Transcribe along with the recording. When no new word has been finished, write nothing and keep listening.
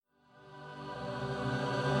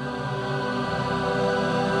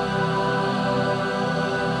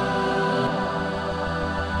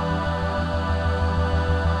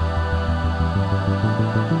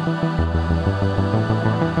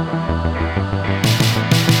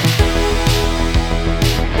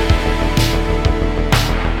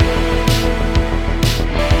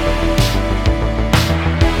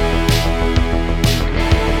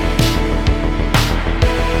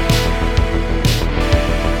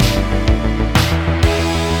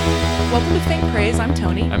Welcome to Faint Praise. I'm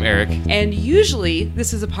Tony. I'm Eric. And usually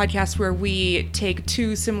this is a podcast where we take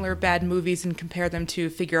two similar bad movies and compare them to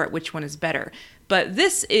figure out which one is better. But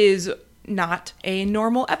this is not a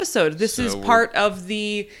normal episode. This is part of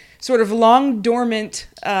the sort of long dormant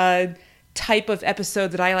type of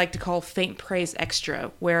episode that I like to call Faint Praise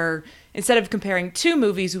Extra, where instead of comparing two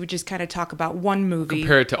movies, we would just kind of talk about one movie.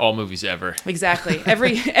 Compare it to all movies ever. Exactly.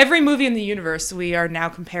 Every movie in the universe, we are now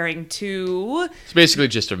comparing to... It's basically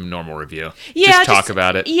just a normal review. Yeah, just talk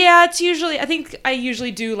about it. Yeah, it's usually... I think I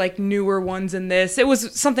usually do like newer ones in this. It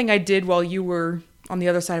was something I did while you were on the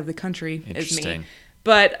other side of the country as me.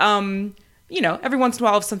 But, every once in a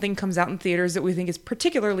while, if something comes out in theaters that we think is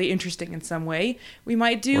particularly interesting in some way, we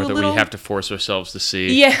might do or that we have to force ourselves to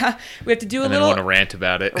see. Yeah, we have to do a little... And then want to rant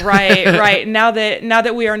about it. Right. Now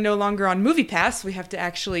that we are no longer on MoviePass, we have to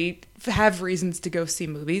actually have reasons to go see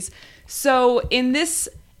movies. So in this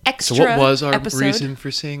extra So what was our episode, reason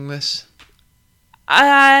for seeing this?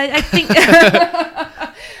 I think...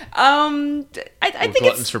 I think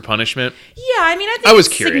Gluttons it's for punishment. Yeah, I mean, I think I was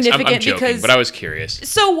it's curious. I'm significant joking, because, but I was curious.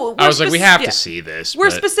 So I was like, we have to see this. We're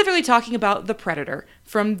specifically talking about The Predator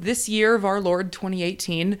from this year of our Lord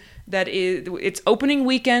 2018. That is, it's opening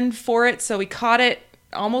weekend for it, so we caught it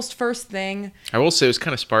almost first thing. I will say it was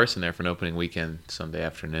kind of sparse in there for an opening weekend Sunday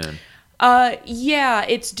afternoon. Yeah,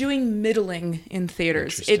 it's doing middling in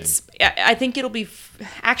theaters. I think it'll be,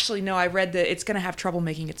 actually, no, I read that it's going to have trouble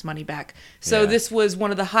making its money back. So This was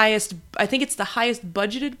one of the highest, I think it's the highest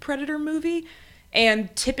budgeted Predator movie.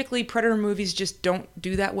 And typically Predator movies just don't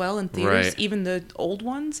do that well in theaters, even the old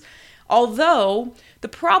ones. Although, the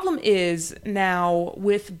problem is now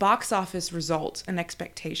with box office results and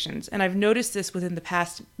expectations, and I've noticed this within the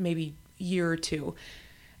past maybe year or two,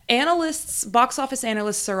 box office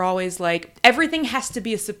analysts are always like, everything has to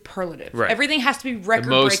be a superlative. Right. Everything has to be record-breaking.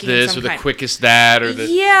 The most this or the quickest that or the...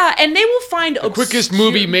 Yeah, and they will find... The quickest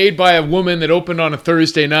movie made by a woman that opened on a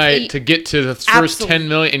Thursday night to get to the first 10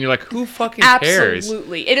 million, and you're like, who fucking cares?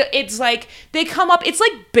 Absolutely. It's like, they come up... It's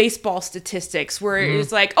like baseball statistics, where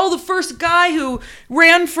it's like, the first guy who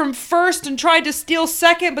ran from first and tried to steal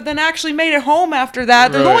second, but then actually made it home after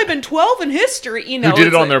that. There's only been 12 in history, Who did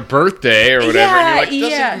it on their birthday or whatever, and you're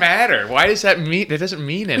like, doesn't matter. Why does that mean? That doesn't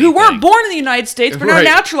mean anything. Who weren't born in the United States but are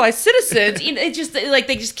naturalized citizens. It just like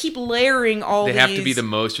they just keep layering all. They have to be the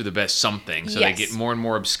most or the best something, so they get more and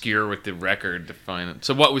more obscure with the record to find it.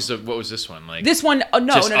 So what was this one like? This one,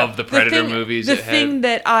 of the Predator movies. The thing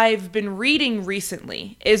that I've been reading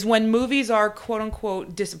recently is when movies are quote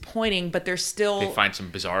unquote disappointing, but they're still they find some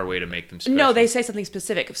bizarre way to make them special. No, they say something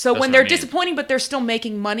specific. So when they're disappointing, but they're still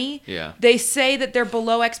making money, they say that they're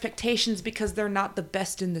below expectations because they're not the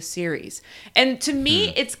best in the series. And to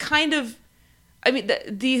me, it's kind of, I mean,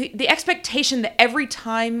 the expectation that every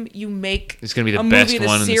time you make it's going to be the a best movie in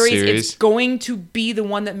one the in the series, series, it's going to be the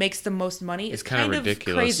one that makes the most money. It's kind of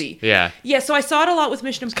ridiculous. Crazy. Yeah. So I saw it a lot with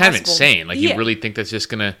Mission Impossible. It's kind of insane. Like, you really think that's just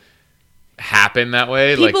going to happen that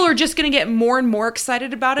way? People are just going to get more and more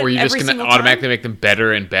excited about it. Or you're just going to automatically make them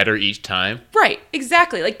better and better each time? Right,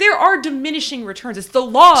 exactly. Like, there are diminishing returns. It's the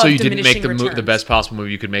law of diminishing returns. So you didn't make the best possible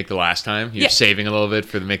movie you could make the last time? You're saving a little bit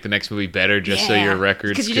to make the next movie better just so your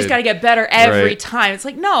records because you just got to get better every time. It's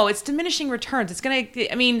like, no, it's diminishing returns. It's going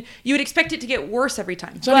to, I mean, you would expect it to get worse every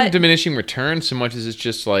time. It's not even diminishing returns so much as it's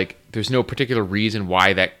just like, there's no particular reason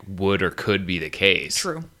why that would or could be the case.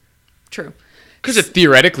 True. Because it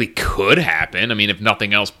theoretically could happen. I mean, if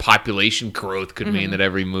nothing else, population growth could mean that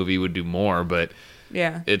every movie would do more, but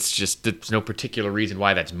it's just, there's no particular reason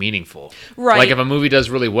why that's meaningful. Right. Like, if a movie does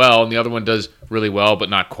really well and the other one does really well but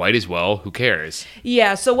not quite as well, who cares?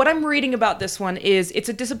 Yeah, so what I'm reading about this one is it's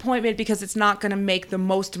a disappointment because it's not going to make the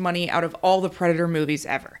most money out of all the Predator movies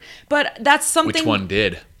ever. But that's something... Which one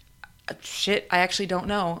did? Shit, I actually don't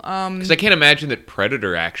know. Because I can't imagine that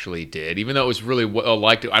Predator actually did, even though it was really well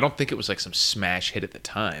liked. I don't think it was like some smash hit at the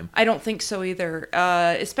time. I don't think so either,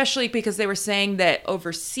 especially because they were saying that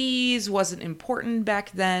overseas wasn't important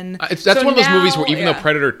back then. That's one of those movies where even though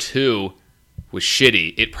Predator 2 was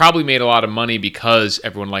shitty, it probably made a lot of money because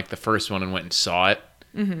everyone liked the first one and went and saw it.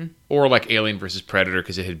 Mm-hmm. Or like Alien vs. Predator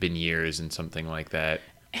because it had been years and something like that.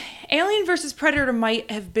 Alien vs. Predator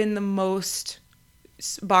might have been the most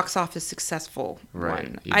box office successful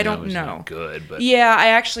one. I don't know. Good, but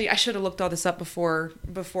I should have looked all this up before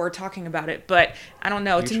talking about it, but I don't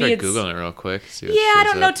know. To me, it's Googling it real quick. I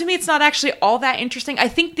don't know. To me, it's not actually all that interesting. I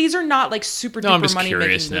think these are not like super duper money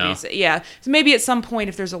making movies. Yeah, so maybe at some point,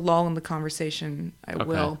 if there's a lull in the conversation, I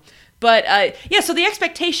will. But so the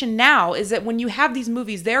expectation now is that when you have these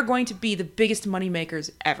movies, they're going to be the biggest moneymakers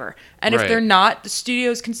ever. And if they're not, the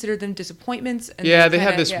studios consider them disappointments. And they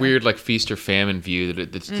have this weird like feast or famine view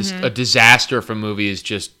that it's just a disaster if a movie is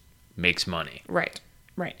just makes money. Right.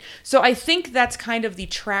 So I think that's kind of the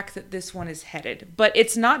track that this one is headed. But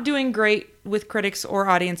it's not doing great with critics or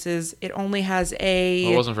audiences. It only has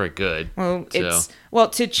it wasn't very good. Well,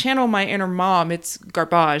 to channel my inner mom, it's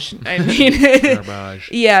garbage. I mean,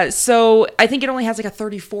 garbage. Yeah, so I think it only has like a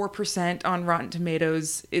 34% on Rotten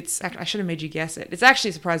Tomatoes. I should have made you guess it. It's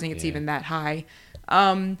actually surprising it's even that high.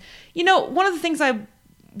 One of the things I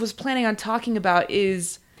was planning on talking about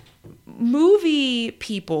is movie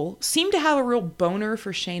people seem to have a real boner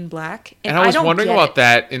for Shane Black. And I was wondering about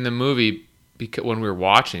that in the movie when we were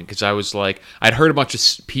watching, because I was like, I'd heard a bunch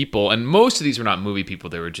of people, and most of these were not movie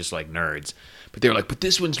people, they were just like nerds. But they were like, but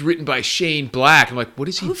this one's written by Shane Black. I'm like, what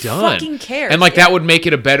has he done? Who fucking cares? And like that would make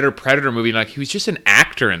it a better Predator movie. And like he was just an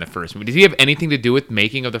actor in the first movie. Did he have anything to do with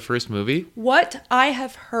making of the first movie? What I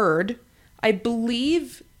have heard, I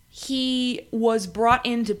believe he was brought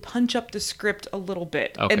in to punch up the script a little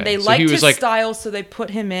bit. Okay. And they liked his style, so they put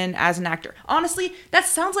him in as an actor. Honestly, that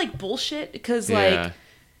sounds like bullshit because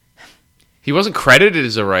he wasn't credited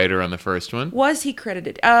as a writer on the first one. Was he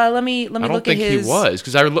credited? Let me look at his... I don't think he was,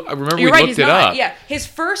 because I remember we looked it up. Yeah, his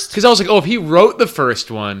first... Because I was like, if he wrote the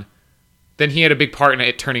first one, then he had a big part in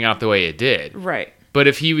it turning out the way it did. Right. But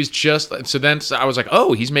if he was just... So then I was like,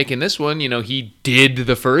 he's making this one. He did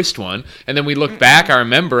the first one. And then we looked back, I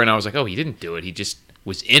remember, and I was like, he didn't do it. He just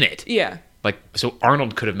was in it. Yeah. Like, so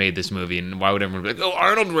Arnold could have made this movie, and why would everyone be like,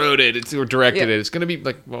 Arnold wrote it or directed it? It's going to be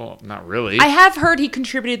like, well, not really. I have heard he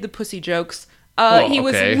contributed the pussy jokes. He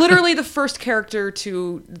was literally the first character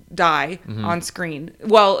to die on screen.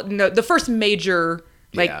 Well, no, the first major...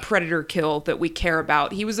 Predator kill that we care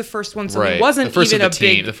about. He was the first one, so he wasn't even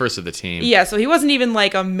the first of the team. Yeah, so he wasn't even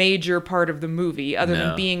like a major part of the movie, other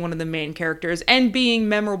than being one of the main characters and being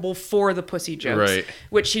memorable for the pussy jokes,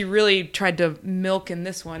 which he really tried to milk in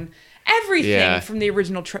this one. Everything from the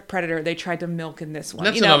original Predator, they tried to milk in this one.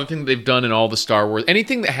 That's another thing they've done in all the Star Wars.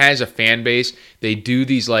 Anything that has a fan base, they do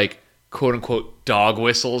these like quote unquote dog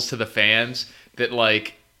whistles to the fans that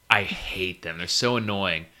like I hate them. They're so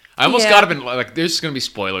annoying. I almost got up and like, there's going to be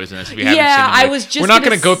spoilers in this if you haven't seen it. We're not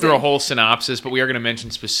going to go through a whole synopsis, but we are going to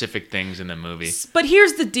mention specific things in the movie. But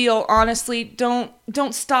here's the deal, honestly, don't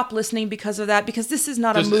stop listening because of that, because this is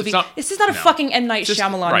not a movie. This is not a fucking M. Night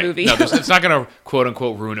Shyamalan movie. No, it's not going to quote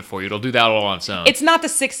unquote ruin it for you. It'll do that all on its own. It's not The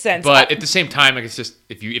Sixth Sense. But at the same time, like, it's just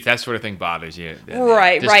if that sort of thing bothers you,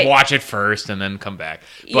 just watch it first and then come back.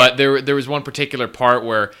 But there was one particular part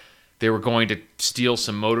where they were going to steal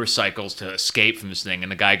some motorcycles to escape from this thing,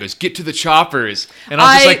 and the guy goes, "Get to the choppers!" And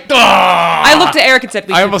I was just like, "Ugh!" I looked at Eric and said,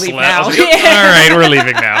 "We should leave now." I was like, all right, we're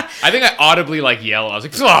leaving now. I think I audibly like yelled. I was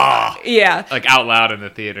like, "Ugh!" Yeah, like out loud in the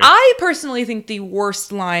theater. I personally think the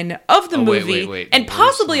worst line of the movie, and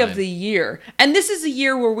possibly of the year, and this is a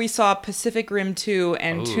year where we saw Pacific Rim 2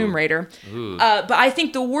 and Tomb Raider. But I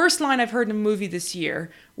think the worst line I've heard in a movie this year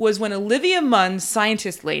was when Olivia Munn,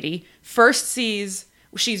 scientist lady, first sees.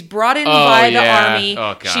 She's brought in by the army.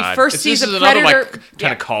 Oh, God. She first sees a predator. Another,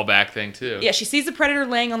 kind of callback thing, too. Yeah, she sees the predator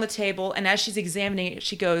laying on the table, and as she's examining it,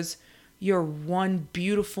 she goes, "You're one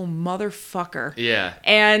beautiful motherfucker." Yeah.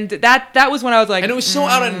 And that was when I was like... And it was so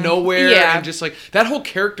out of nowhere. Yeah. And just like, that whole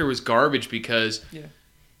character was garbage because... Yeah.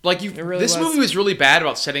 Like this movie was really bad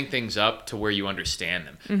about setting things up to where you understand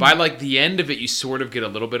them. Mm-hmm. By like the end of it, you sort of get a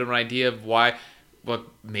little bit of an idea of why... Well,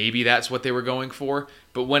 maybe that's what they were going for,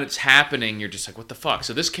 but when it's happening, you're just like, "What the fuck?"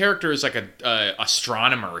 So this character is like a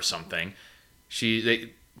astronomer or something.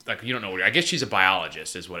 You don't know. I guess she's a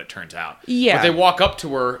biologist, is what it turns out. Yeah. But they walk up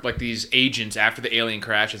to her, like these agents after the alien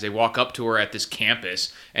crashes. They walk up to her at this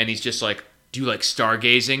campus, and he's just like, "Do you like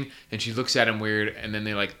stargazing?" And she looks at him weird, and then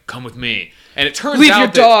they like, "Come with me." And it turns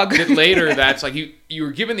out that later, that's like you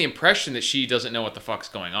were given the impression that she doesn't know what the fuck's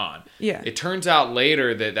going on. Yeah. It turns out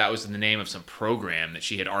later that was in the name of some program that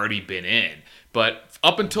she had already been in. But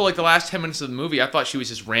up until like the last 10 minutes of the movie, I thought she was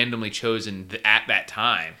just randomly chosen at that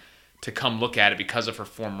time to come look at it because of her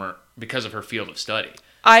field of study.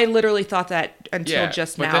 I literally thought that until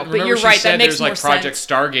just now. But you're right, that makes more sense. Project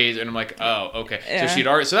Stargaze, and I'm like, oh, okay.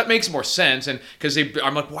 Yeah. So that makes more sense. And because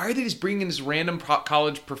I'm like, why are they just bringing in this random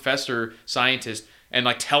college professor scientist and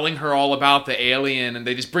like telling her all about the alien? And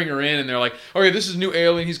they just bring her in, and they're like, oh yeah, this is a new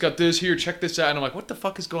alien. He's got this here. Check this out. And I'm like, what the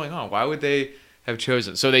fuck is going on? Why would they have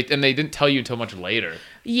chosen? So they didn't tell you until much later.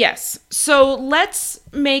 Yes. So let's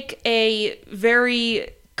make a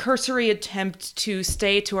very cursory attempt to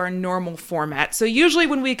stay to our normal format. So usually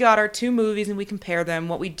when we got our two movies and we compare them,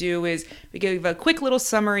 what we do is we give a quick little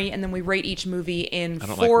summary and then we rate each movie in I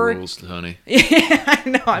don't four... like rules, honey. Yeah, I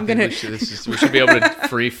know. I'm going to... We should be able to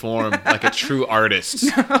free form like a true artist.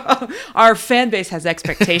 Our fan base has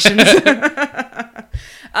expectations. You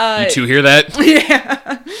two hear that?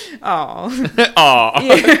 Yeah. Oh. Aw.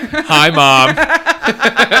 Yeah. Hi,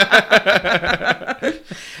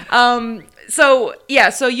 Mom.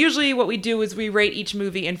 So usually what we do is we rate each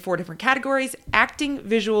movie in 4 different categories: acting,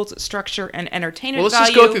 visuals, structure, and entertainment value. Well,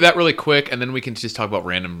 let's just go through that really quick, and then we can just talk about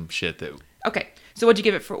random shit that... Okay. So what'd you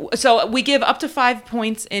give it for? So we give up to 5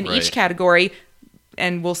 points in each category,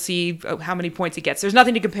 and we'll see how many points it gets. There's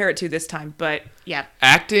nothing to compare it to this time, but yeah.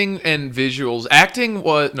 Acting and visuals. Acting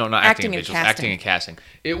was... No, not acting and visuals. Casting. Acting and casting.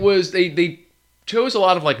 It was... They chose a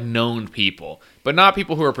lot of, like, known people, but not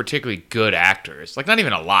people who are particularly good actors. Like, not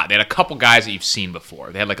even a lot. They had a couple guys that you've seen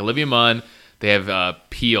before. They had, like, Olivia Munn. They have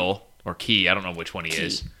Peel, or Key. I don't know which one he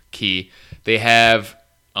is. Key. They have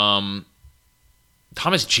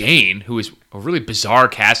Thomas Jane, who is a really bizarre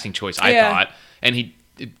casting choice, I thought. And he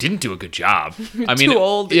didn't do a good job. I mean, too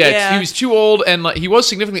old. Yeah, he was too old, and like, he was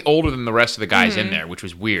significantly older than the rest of the guys in there, which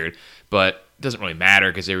was weird. But it doesn't really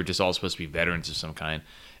matter because they were just all supposed to be veterans of some kind.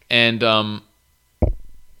 And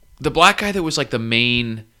the black guy that was like the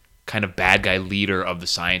main kind of bad guy leader of the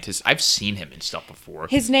scientists, I've seen him in stuff before.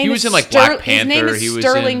 His name he was in like Black Panther. His name is he was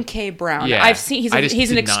Sterling K. Brown. Yeah, I've seen.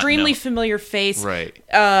 He's an extremely familiar face. Right.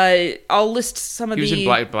 I'll list some of He was in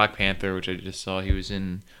Black Panther, which I just saw. He was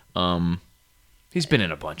in. He's been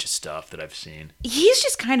in a bunch of stuff that I've seen. He's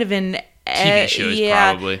just kind of in TV shows,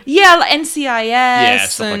 probably. Yeah, NCIS. Yeah,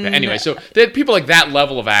 stuff like that. Anyway, so they had people like that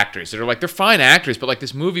level of actors that are like, they're fine actors, but like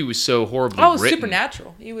this movie was so horribly written.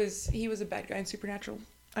 Supernatural. He was a bad guy in Supernatural.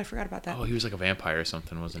 I forgot about that. Oh, he was like a vampire or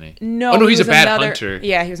something, wasn't he? No. Oh, no, he's a bad hunter.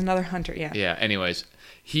 Yeah, he was another hunter, yeah. Yeah, anyways.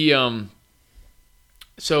 He,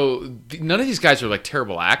 so none of these guys are like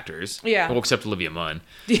terrible actors. Yeah. Well, except Olivia Munn.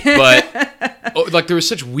 But like there was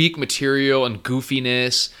such weak material and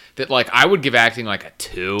goofiness that like I would give acting like a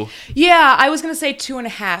 2. Yeah, I was gonna say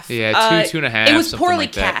 2.5. Yeah, 2.5. It was poorly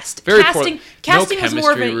cast. Very casting. poor. Casting no was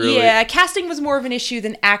more of an really. casting was more of an issue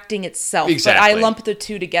than acting itself. Exactly. But I lumped the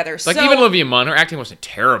two together. Like even Olivia Munn, her acting wasn't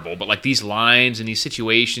terrible, but like these lines and these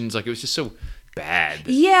situations, like it was just so bad.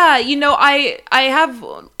 Yeah, I have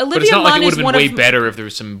Olivia Munn. But it's not like it would have been way of, better if there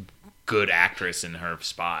was some good actress in her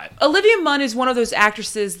spot. Olivia Munn is one of those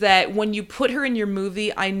actresses that when you put her in your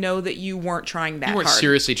movie, I know that you weren't trying that hard. You weren't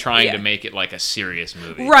seriously trying to make it like a serious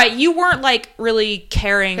movie. Right. You weren't like really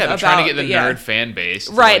caring about... trying to get the nerd fan base.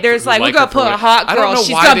 Right. Like, there's like, we're going to put a hot girl. I don't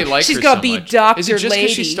know why they like her she's going to be Dr. Lady. Is it just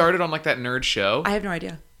because she started on like that nerd show? I have no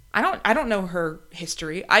idea. I don't know her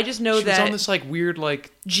history. I just know she was on this like weird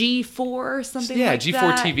like G4 or something. Yeah, like G4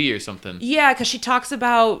 that. TV or something. Yeah, because she talks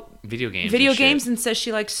about video games and says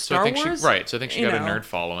she likes Star Wars. So I think she got a nerd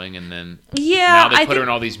following, and then now they put her in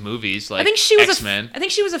all these movies like I think she was X-Men. I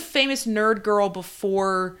think she was a famous nerd girl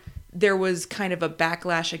before there was kind of a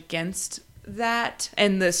backlash against that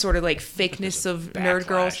and the sort of like fakeness of nerd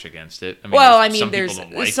girls against it. I mean, there's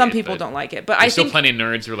some people don't like it, but I think still plenty of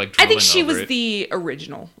nerds who are like. I think she was the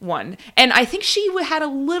original one, and I think she had a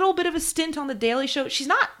little bit of a stint on the Daily Show. She's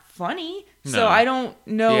not funny, so I don't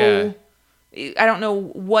know. Yeah. I don't know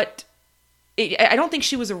what. I don't think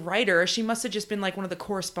she was a writer. She must have just been like one of the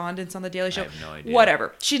correspondents on the Daily Show. I have no idea.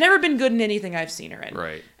 Whatever. She's never been good in anything I've seen her in.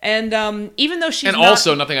 Right. And even though she's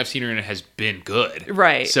also nothing I've seen her in has been good.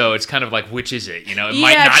 Right. So it's kind of like, which is it? It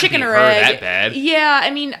might not chicken be or her egg. that bad. Yeah,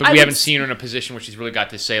 I mean, but we haven't seen her in a position where she's really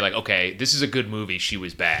got to say like, okay, this is a good movie. She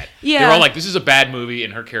was bad. Yeah. They're all like, this is a bad movie,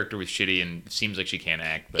 and her character was shitty, and it seems like she can't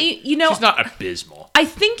act. But she's not abysmal. I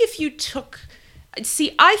think if you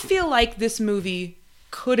I feel like this movie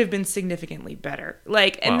could have been significantly better.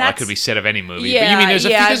 That could be said of any movie. Yeah, but you mean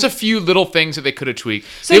there's a few little things that they could have tweaked.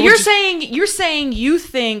 So you're saying you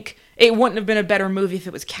think it wouldn't have been a better movie if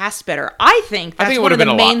it was cast better. I think that's one of the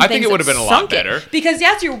main things. I think it would have been a lot better. Because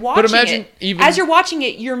as you're watching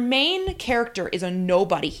it, your main character is a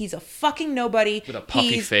nobody. He's a fucking nobody. With a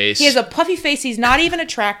puffy face. He has a puffy face. He's not even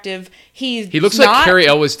attractive. He looks like Cary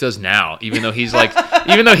Elwes does now, even though he's like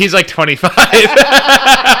 25.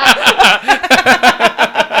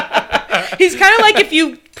 He's kind of like if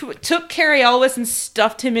you took Cary Elwes and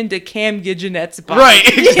stuffed him into Cam Giganette's body. Right,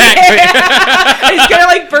 exactly. Yeah. He's kind of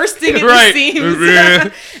like bursting at the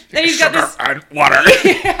seams. And he's got this and water.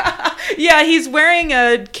 Yeah, he's wearing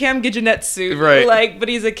a Cam Giganette suit. Right. But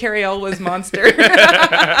he's a Cary Elwes monster.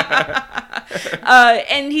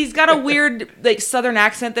 And he's got a weird like Southern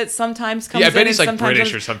accent that sometimes comes. Yeah, I in bet he's and like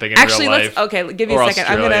British or something in actually, real life. Okay, give me a second.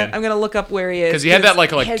 Australian. I'm gonna look up where he is. Because he had that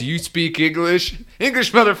like do you speak English?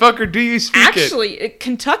 English, motherfucker, do you speak it? Actually,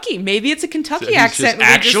 Kentucky. Maybe it's a Kentucky so accent.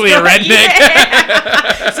 Just actually a redneck.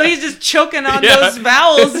 Yeah. So he's just choking on those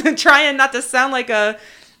vowels and trying not to sound like a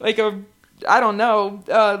I don't know,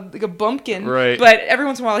 like a bumpkin. Right. But every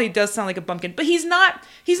once in a while he does sound like a bumpkin. But he's not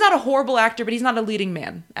a horrible actor, but he's not a leading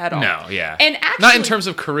man at all. No, yeah. And actually, not in terms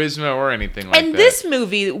of charisma or anything like that. And this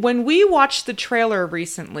movie, when we watched the trailer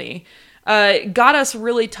recently, got us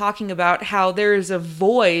really talking about how there is a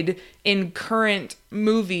void in current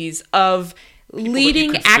movies of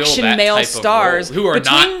leading action male stars who are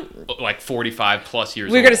not like 45 plus years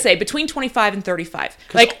old. We're going to say between 25 and 35.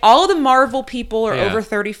 Like all of the Marvel people are over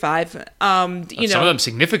 35. Some of them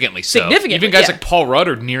significantly so. Significantly, even guys like Paul Rudd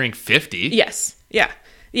are nearing 50. Yes. Yeah.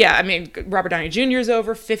 Yeah, I mean, Robert Downey Jr. is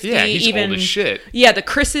over 50. Yeah, he's old as shit. Yeah, the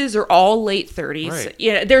Chris's are all late 30s. Right.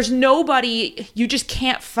 Yeah, there's nobody, you just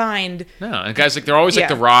can't find. No, and guys like, they're always like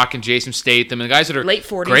The Rock and Jason Statham, and the guys that are late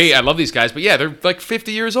 40s. Great, I love these guys, but yeah, they're like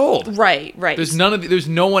 50 years old. Right. There's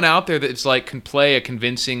no one out there that's like, can play a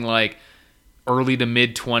convincing like early to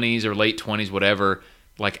mid 20s or late 20s, whatever,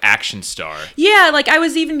 like action star. Yeah, like I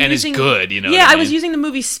was even and using... is good, you know. Yeah, I was using the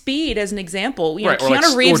movie Speed as an example. You know,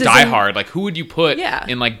 Keanu Reeves or Die Hard. Like, who would you put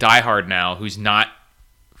in like Die Hard now who's not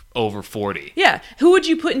over 40? Yeah, who would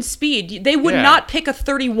you put in Speed? They would not pick a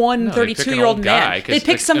 31, 32-year-old man. They'd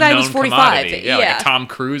pick some guy who's 45. Yeah, like a Tom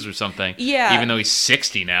Cruise or something. Yeah. Even though he's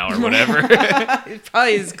 60 now or whatever. It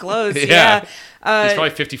probably is close, yeah. He's probably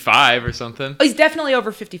 55 or something. Oh, he's definitely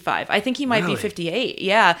over 55. I think he might be 58.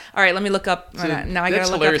 Yeah. All right, let me look up. Now I gotta look up how old. That's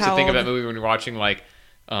hilarious to think of that movie when you're watching like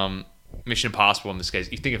Mission Impossible in this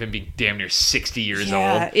case. You think of him being damn near 60 years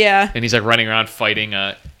old. Yeah. And he's like running around fighting.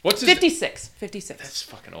 What's his 56. That's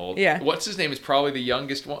fucking old. Yeah. What's his name? Is probably the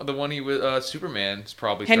youngest one. The one he was Superman is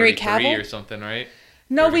probably Henry 33 Cavill? or something, right?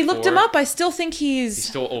 No, 34? we looked him up. I still think he's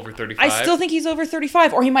still over 35. I still think he's over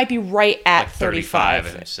 35, or he might be right at like 35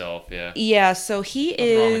 himself. Yeah. Yeah. So he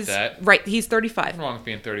nothing wrong with that. Right. He's 35. Nothing wrong with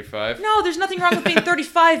being 35. No, there's nothing wrong with being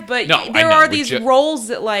 35, but no, there are these roles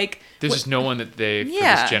that like. There's just no one that for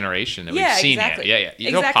this generation that we've seen exactly. yet. Yeah.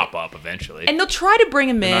 He'll pop up eventually. And they'll try to bring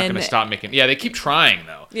him They're in. not going to stop making. Yeah, they keep trying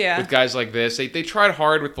though. Yeah. With guys like this, they tried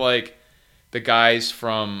hard with like the guys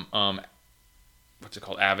from what's it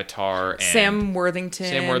called, Avatar, and Sam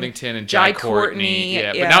Worthington and Jai Courtney.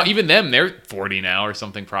 Yeah, but now even them, they're 40 now or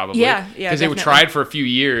something probably. Yeah, because they were tried for a few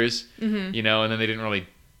years, you know, and then they didn't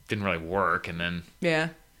really work, and then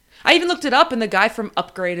I even looked it up, and the guy from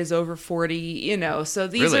Upgrade is over 40, you know, so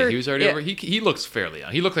these are... Really? He was already over... He looks fairly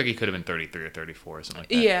young. He looked like he could have been 33 or 34 or something like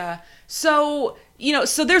that. Yeah. So, you know,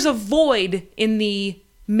 so there's a void in the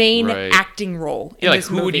main acting role in this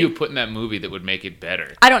movie. Who would you put in that movie that would make it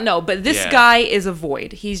better? I don't know, but this guy is a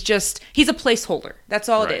void. He's a placeholder. That's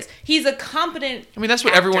all it is. He's a competent that's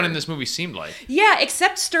what everyone in this movie seemed like. Yeah,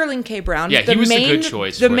 except Sterling K. Brown. Yeah, he was the good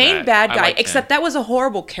choice. The main bad guy, except that was a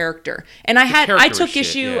horrible character. And I took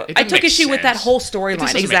issue with that whole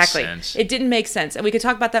storyline. Exactly. It didn't make sense. And we could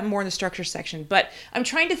talk about that more in the structure section. But I'm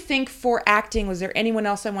trying to think for acting, was there anyone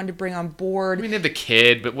else I wanted to bring on board? I mean, they had the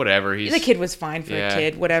kid, but whatever. The kid was fine for a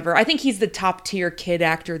kid, whatever. I think he's the top tier kid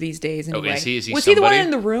actor these days anyway. Oh, is he? Was he the one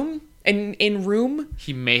in the room? In Room?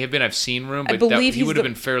 He may have been. I've seen Room, but he would have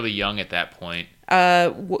been fairly young at that point.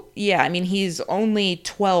 Yeah, I mean, he's only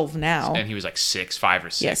 12 now. And he was like 5 or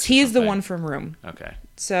 6. Yes, he is the one from Room. Okay.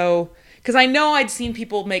 So, because I know I'd seen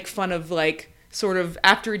people make fun of, like, sort of,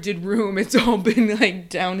 after he did Room, it's all been, like,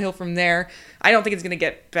 downhill from there. I don't think it's going to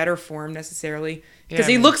get better for him, necessarily. Because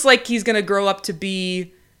he looks like he's going to grow up to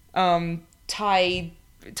be Ty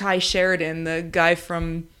Sheridan, the guy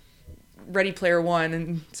from Ready Player One,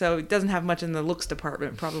 and so it doesn't have much in the looks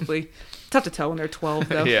department, probably. Tough to tell when they're 12,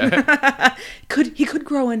 though. Yeah. He could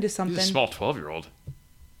grow into something. He's a small 12-year-old.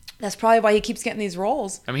 That's probably why he keeps getting these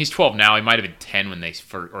roles. I mean, he's 12 now. He might have been 10 when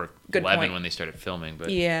or 11 when they started filming.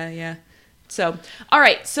 But yeah. So, all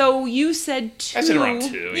right. So you said 2. I said around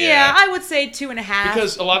 2. Yeah, I would say 2.5.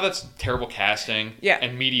 Because a lot of that's terrible casting. Yeah.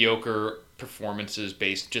 And mediocre performances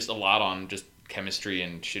based just a lot on just chemistry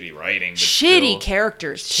and shitty writing. Shitty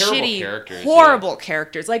characters. Terrible characters. Horrible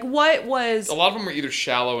characters. Like, what was... A lot of them were either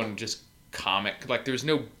shallow and just comic. Like, there's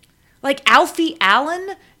no... Like, Alfie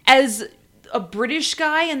Allen as a British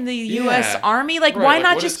guy in the U.S. Army? Like, why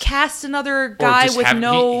not just cast another guy with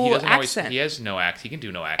no accent? He has no accent. He can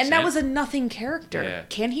do no accent. And that was a nothing character. Yeah.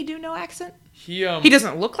 Can he do no accent? He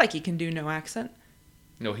doesn't look like he can do no accent.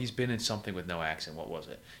 No, he's been in something with no accent. What was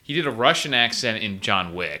it? He did a Russian accent in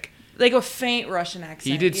John Wick. Like a faint Russian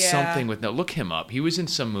accent. He did something with look him up. He was in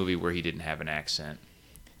some movie where he didn't have an accent.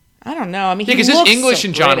 I don't know. I mean, because his English so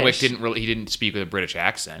in John British. Wick he didn't speak with a British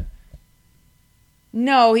accent.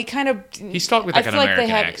 No, he kind of. He talked with like an American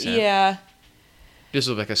accent. Yeah. Just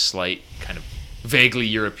with like a slight kind of vaguely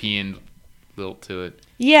European lilt to it.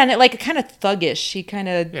 Yeah, and it like kind of thuggish. He kind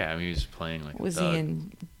of. Yeah, I mean, he was playing like. Was a thug. he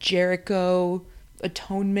in Jericho?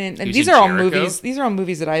 Atonement, and He was these in are all Jericho? movies. These are all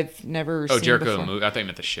movies that I've never seen Jericho before. the movie. I thought you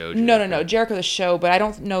meant the show. Jericho. No, Jericho the show, but I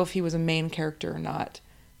don't know if he was a main character or not.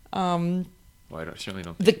 Well, I certainly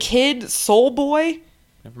don't. The Kid, Soul Boy.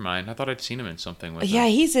 Never mind. I thought I'd seen him in something with. Yeah,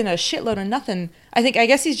 he's in a shitload of nothing. I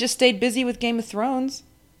guess he's just stayed busy with Game of Thrones.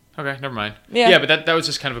 Okay, never mind. Yeah, but that was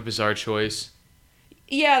just kind of a bizarre choice.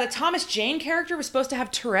 Yeah, the Thomas Jane character was supposed to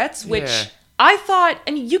have Tourette's, which Yeah. I thought.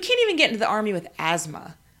 I mean, you can't even get into the army with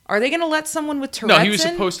asthma. Are they going to let someone with Tourette's No, he was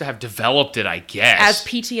in supposed to have developed it, I guess. as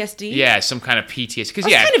PTSD? Yeah, some kind of PTSD. Because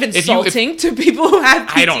That's kind of insulting to people who have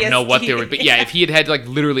PTSD. I don't know what they were, but yeah, if he had like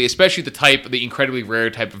literally, especially the incredibly rare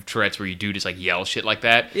type of Tourette's where you do just like yell shit like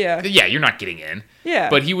that. Yeah, you're not getting in. Yeah,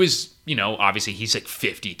 but he was, obviously he's like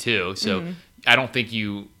 52, so I don't think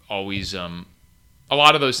you always. A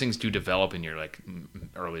lot of those things do develop in your like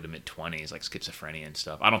early to mid 20s, like schizophrenia and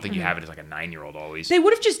stuff. I don't think you have it as like a 9-year-old always. They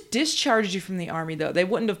would have just discharged you from the army, though. They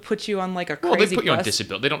wouldn't have put you on like a crazy Well, they put you on bus.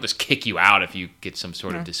 disability. They don't just kick you out if you get some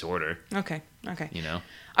sort of disorder. Okay.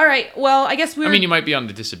 All right. Well, I guess you might be on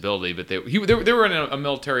the disability, but they were in a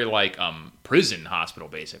military like prison hospital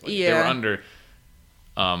basically. Yeah. They were under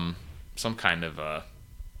some kind of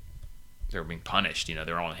they were being punished. They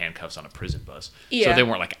were all in handcuffs on a prison bus. Yeah. So they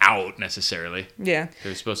weren't like out necessarily. Yeah.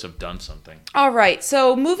 They were supposed to have done something. All right.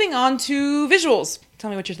 So moving on to visuals. Tell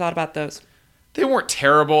me what you thought about those. They weren't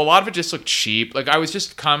terrible. A lot of it just looked cheap. Like I was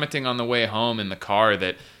just commenting on the way home in the car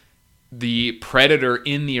that the Predator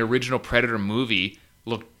in the original Predator movie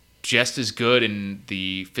looked just as good in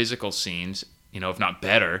the physical scenes, if not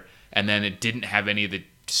better. And then it didn't have any of the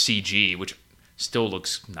CG, which still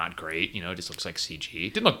looks not great. It just looks like CG.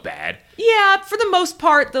 It didn't look bad. Yeah, for the most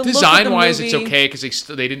part, the design-wise, look of it's the movie, okay because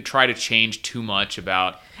they didn't try to change too much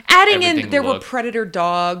about adding in there were Predator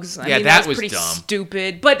dogs. I mean, that was pretty dumb.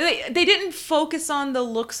 Stupid. But they didn't focus on the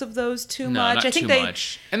looks of those too much. Not I think too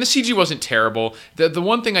much. And the CG wasn't terrible. The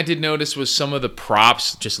one thing I did notice was some of the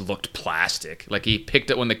props just looked plastic. Like he picked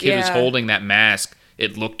it when the kid was holding that mask.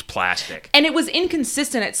 It looked plastic. And it was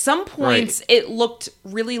inconsistent. At some points, It looked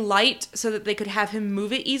really light so that they could have him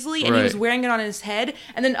move it easily, and he was wearing it on his head.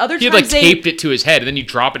 And then other times he had taped it to his head, and then you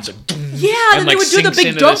drop it, it's like... Yeah, and then they would do the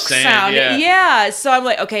big dunk sound. Yeah. So I'm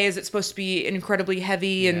like, okay, is it supposed to be incredibly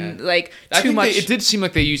heavy and like too much? It did seem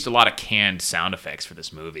like they used a lot of canned sound effects for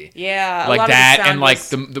this movie. Yeah, like a lot that, of the sound and like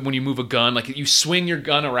was... when you move a gun, like you swing your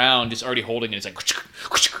gun around, just already holding it. It's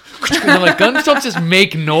like, and like guns don't just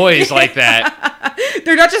make noise like that.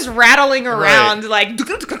 They're not just rattling around like.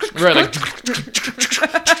 Right, like.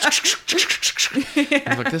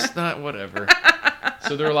 I'm like, this not whatever.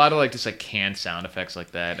 So there are a lot of like just like canned sound effects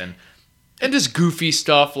like that, and just goofy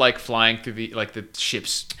stuff like flying through the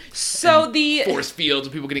ships. So the force fields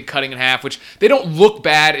and people getting cutting in half, which they don't look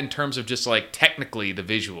bad in terms of just like technically the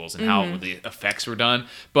visuals and how the effects were done,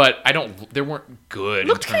 but they weren't good. It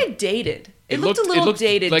looked kind of dated. It looked a little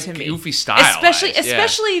dated like to me. Goofy style.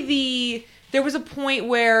 Especially there was a point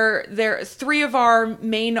where three of our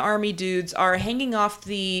main army dudes are hanging off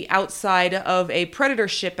the outside of a Predator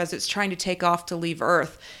ship as it's trying to take off to leave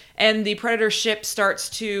Earth. And the Predator ship starts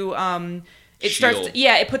to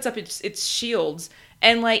it puts up its shields,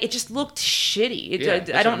 and like it just looked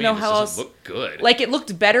shitty. I don't know how else. Look good. Like it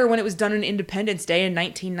looked better when it was done on Independence Day in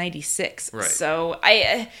 1996. Right. So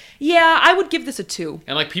I would give this a 2.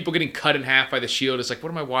 And like people getting cut in half by the shield, it's like,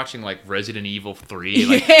 what am I watching? Like Resident Evil 3?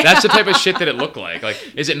 Like that's the type of shit that it looked like. Like,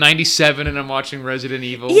 is it 97 and I'm watching Resident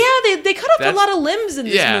Evil? Yeah, they cut off a lot of limbs in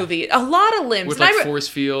this movie. A lot of limbs. With like force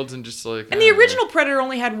fields and just like. And the original Predator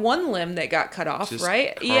only had one limb that got cut off, just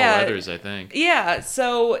right? Carl Weathers, I think. Yeah,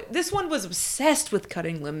 so this one was obsessed with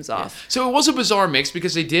cutting limbs off. Yeah. So it was a bizarre mix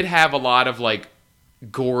because they did have a lot of like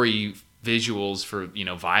gory visuals for,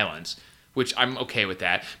 violence, which I'm okay with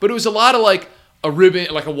that. But it was a lot of like a ribbon,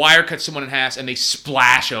 like a wire cuts someone in half and they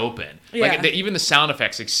splash open. Yeah. Like even the sound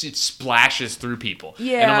effects, it splashes through people.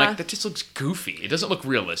 Yeah. And I'm like, that just looks goofy. It doesn't look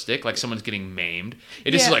realistic, like someone's getting maimed.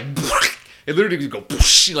 It just is like, it literally would go,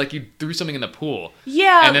 like you threw something in the pool.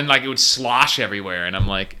 Yeah. And then like it would slosh everywhere. And I'm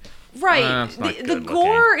like, right. The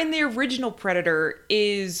gore in the original Predator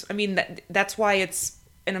is, I mean, that's why it's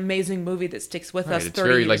an amazing movie that sticks with us 30 it's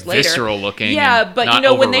very years later. Visceral looking. Yeah, but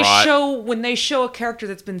not when they overwrought. show a character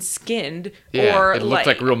that's been skinned, or it looked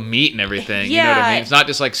like real meat and everything. Yeah, you know what I mean? It's not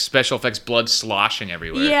just like special effects, blood sloshing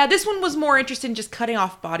everywhere. Yeah, this one was more interested in just cutting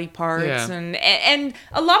off body parts, and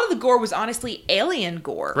a lot of the gore was honestly alien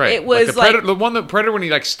gore. Right, it was the Predator when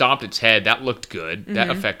he like stomped its head, that looked good.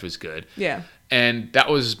 That effect was good. Yeah. And that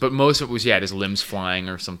was, but most of it was, his limbs flying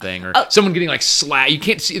or something, or someone getting like slapped. You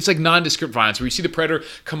can't see, it's like nondescript violence where you see the Predator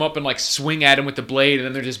come up and like swing at him with the blade, and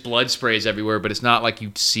then there's just blood sprays everywhere, but it's not like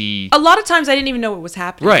you'd see. A lot of times I didn't even know what was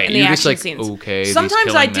happening. Right, in the you're action just like, scenes. okay.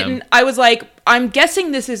 Sometimes I didn't. Them. I was like, I'm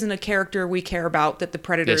guessing this isn't a character we care about that the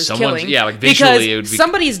Predator is killing. Yeah, like visually, it would be.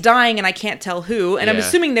 Somebody's dying and I can't tell who, and I'm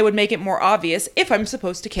assuming they would make it more obvious if I'm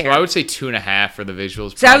supposed to care. So I would say 2.5 for the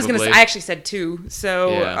visuals. So I actually said 2.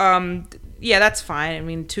 So yeah, that's fine. I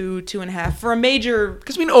mean, 2.5 for a major.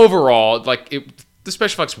 Because overall, like the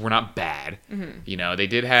special effects were not bad. Mm-hmm. They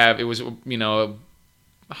did have it was a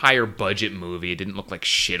higher budget movie. It didn't look like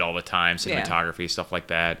shit all the time. Cinematography, stuff like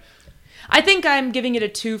that. I think I'm giving it a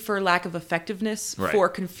 2 for lack of effectiveness, for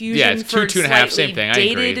confusion. Yeah, it's 2.5, same thing.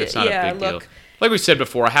 Dated. I agree. That's not a big deal. Like we said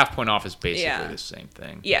before, a half point off is basically the same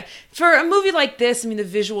thing. Yeah. For a movie like this, I mean, the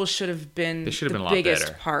visuals should have been a lot biggest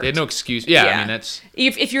better. part. They had no excuse. Yeah, I mean, that's...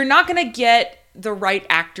 If you're not going to get the right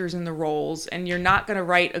actors in the roles and you're not going to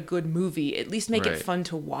write a good movie, at least make it fun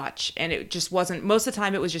to watch. And it just wasn't... Most of the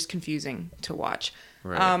time, it was just confusing to watch.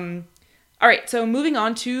 Right. All right, so moving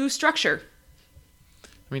on to structure.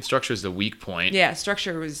 I mean, structure is the weak point. Yeah,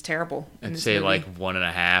 structure was terrible. I'd say movie. Like 1.5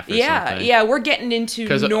 or something. Yeah, we're getting into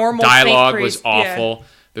normal dialogue was awful. Yeah.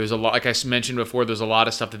 There's a lot, like I mentioned before. There's a lot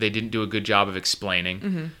of stuff that they didn't do a good job of explaining.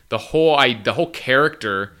 Mm-hmm. The whole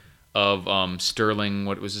character of Sterling.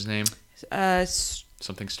 What was his name?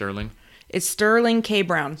 Something Sterling. It's Sterling K.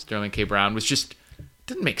 Brown. Sterling K. Brown was just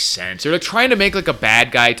didn't make sense. They're like trying to make like a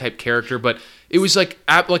bad guy type character, but it was like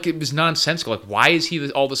it was nonsensical. Like, why is he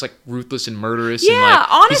all this like ruthless and murderous? Yeah, and,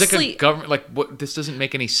 like, honestly, he's like a government. Like, what? This doesn't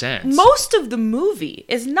make any sense. Most of the movie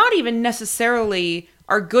is not even necessarily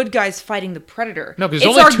our good guys fighting the Predator. No, because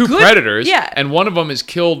there's only two Predators, and one of them is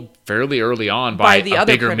killed fairly early on by a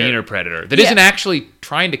bigger, meaner Predator that isn't actually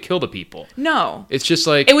trying to kill the people. No, it's just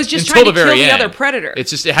like it was just trying to kill the other Predator. It's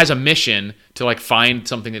just it has a mission to like find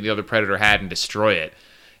something that the other Predator had and destroy it.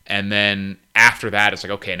 And then after that, it's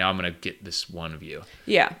like, okay, now I'm gonna get this one of you.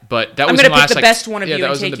 Yeah, but that was I'm gonna pick the best one of you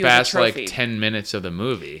and take you as a trophy. That was in the past 10 minutes of the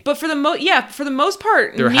movie. But for the most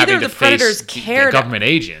part, neither of the Predators cared. The government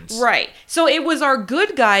agents, right? So it was our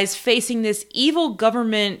good guys facing this evil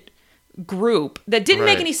government group that didn't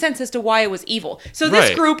make any sense as to why it was evil. So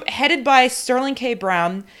this group, headed by Sterling K.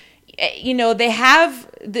 Brown,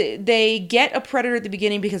 they get a Predator at the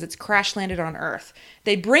beginning because it's crash landed on Earth.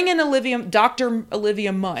 They bring in Dr.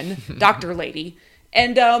 Olivia Munn, Dr. Lady,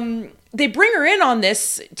 and they bring her in on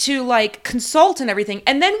this to like consult and everything.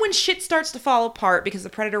 And then when shit starts to fall apart because the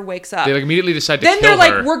Predator wakes up, they like immediately decide to kill her. Then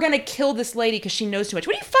they're like, we're gonna kill this lady because she knows too much.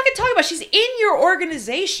 What are you fucking talking about? She's in your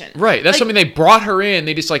organization. Right. That's something they brought her in.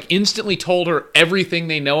 They just like instantly told her everything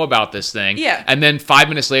they know about this thing. Yeah. And then 5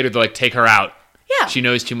 minutes later, they're like, take her out. Yeah. She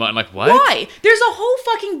knows too much. I'm like, what? Why? There's a whole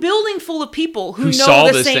fucking building full of people who know saw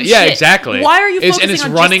the this same thing. shit. Yeah, exactly. Why are you focusing and it's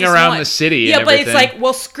on running just around one? the city. Yeah, and but everything. It's like,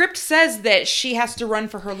 well, script says that she has to run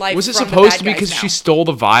for her life. Was it from supposed the bad to be because she stole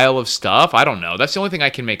the vial of stuff? I don't know. That's the only thing I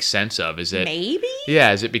can make sense of. Is it maybe?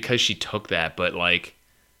 Yeah, is it because she took that? But like,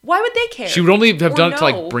 why would they care? She would only have done it to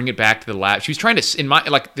like bring it back to the lab. She was trying to, in my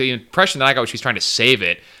like the impression that I got was she was trying to save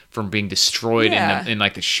it from being destroyed in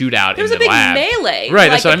like the shootout in the lab. It was a big melee. Right,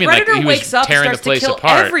 that's what I mean. The Predator like, he wakes up, tearing starts the place to kill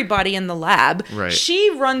apart. Everybody in the lab. Right. She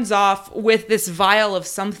runs off with this vial of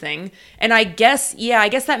something, and I guess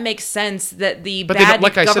that makes sense that the but bad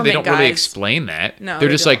like I said, they don't guys, really explain that. No, they're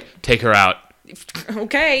just like, take her out.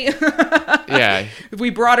 Okay. Yeah. If we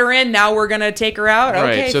brought her in, now we're gonna take her out.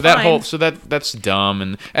 Right. Okay. So fine. that's dumb,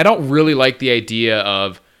 and I don't really like the idea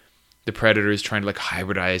of the Predator is trying to like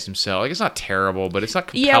hybridize himself. Like, it's not terrible, but it's not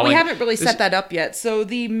compelling. Yeah, we haven't really set that up yet. So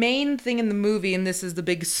the main thing in the movie, and this is the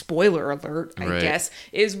big spoiler alert, I guess,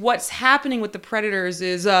 is what's happening with the Predators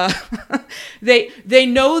is they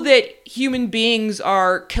know that human beings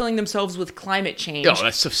are killing themselves with climate change. Oh,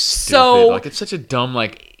 that's so stupid. Like, it's such a dumb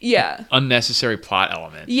unnecessary plot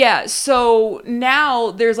element. Yeah, so now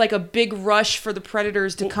there's like a big rush for the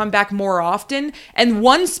Predators to come back more often, and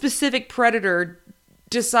one specific Predator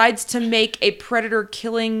decides to make a Predator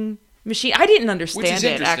killing machine. I didn't understand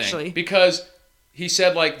it, actually. Because he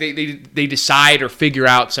said like they decide or figure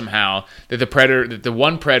out somehow that the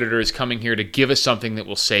one Predator is coming here to give us something that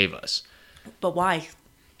will save us. But why?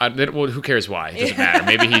 Well, who cares why? It doesn't matter.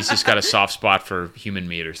 Maybe he's just got a soft spot for human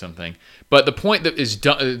meat or something. But the point that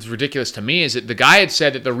is ridiculous to me is that the guy had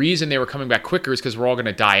said that the reason they were coming back quicker is because we're all going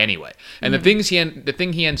to die anyway. And the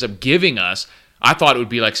thing he ends up giving us, I thought it would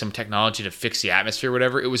be like some technology to fix the atmosphere or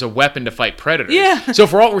whatever. It was a weapon to fight predators. Yeah. So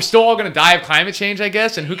we're still all going to die of climate change, I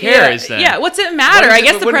guess, and who cares then? Yeah, what's it matter? I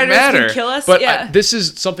guess the predators can kill us. But this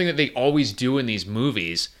is something that they always do in these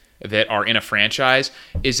movies that are in a franchise,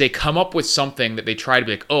 is they come up with something that they try to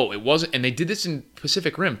be like, oh, it wasn't, and they did this in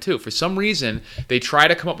Pacific Rim too. For some reason, they try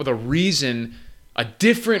to come up with a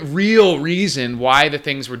different real reason why the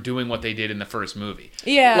things were doing what they did in the first movie.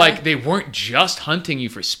 Yeah. Like, they weren't just hunting you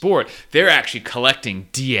for sport. They're actually collecting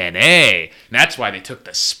DNA. And that's why they took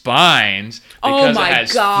the spines. Because it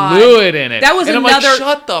has fluid in it. That was I'm like,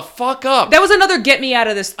 shut the fuck up. That was another get me out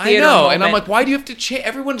of this theater I know. moment. And I'm like, why do you have to change?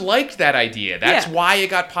 Everyone liked that idea. That's why it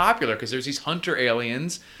got popular. Because there's these hunter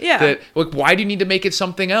aliens. Yeah. That, like, why do you need to make it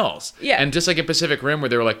something else? Yeah. And just like in Pacific Rim, where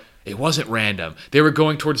they were like, it wasn't random. They were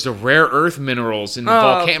going towards the rare earth minerals in the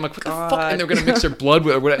volcano. I'm like, what the fuck? And they're going to mix their blood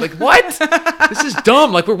with it. Like, what? This is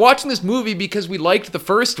dumb. Like, we're watching this movie because we liked the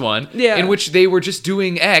first one, in which they were just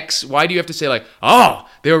doing X. Why do you have to say, like, oh,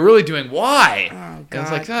 they were really doing Y? Oh, God.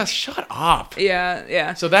 And it's like, shut up.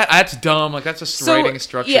 Yeah. So that's dumb. Like, that's a writing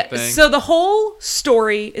structure thing. So the whole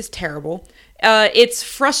story is terrible. It's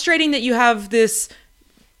frustrating that you have this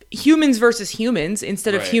humans versus humans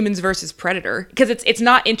instead of humans versus predator, because it's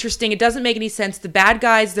not interesting. It doesn't make any sense. The bad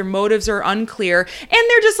guys, their motives are unclear, and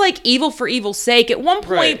they're just like evil for evil's sake. At one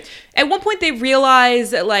point they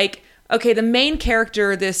realize that, like, okay, the main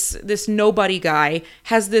character, this nobody guy,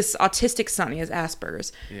 has this autistic son. He has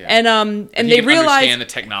Asperger's, and they realize understand the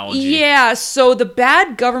technology. Yeah, so the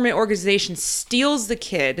bad government organization steals the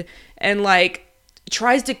kid and, like,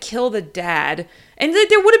 tries to kill the dad. And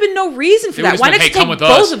there would have been no reason for that. Why not just take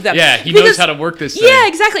both of them? Yeah, he knows how to work this thing. Yeah,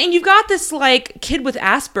 exactly. And you've got this, like, kid with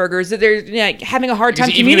Asperger's that they're, like, having a hard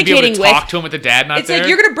time communicating with. Is he even going to be able to talk to him with the dad not there? It's like,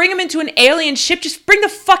 you're going to bring him into an alien ship, just bring the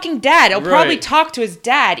fucking dad. He'll probably talk to his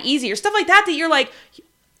dad easy, or stuff like that you're like,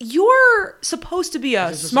 you're supposed to be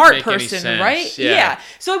a smart person, right? Yeah.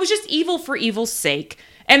 So it was just evil for evil's sake.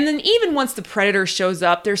 And then even once the predator shows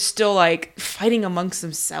up, they're still, like, fighting amongst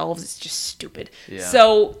themselves. It's just stupid. Yeah.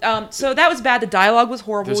 So that was bad. The dialogue was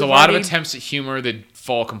horrible. There's a lot of attempts at humor that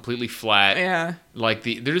fall completely flat. Yeah. Like,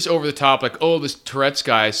 they're just over the top. Like, oh, this Tourette's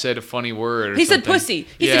guy said a funny word. He said pussy.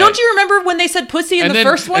 He said, don't you remember when they said pussy in the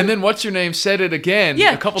first one? And then what's your name said it again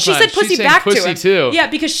a couple times. She said pussy back to him. Too. Yeah,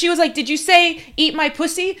 because she was like, did you say eat my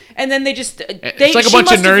pussy? And then they just... It's like a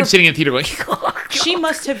bunch of nerds sitting in the theater going... She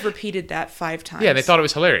must have repeated that 5 times. Yeah, they thought it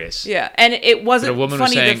was hilarious. Yeah, and it wasn't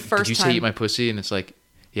funny the first time. Did you say eat my pussy? And it's like...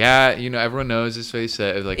 Yeah, everyone knows this face.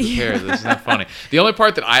 Like, who cares? This is not funny. The only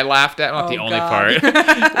part that I laughed at, not the only part,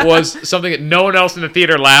 was something that no one else in the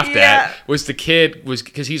theater laughed at, was the kid,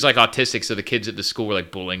 because he's, like, autistic, so the kids at the school were,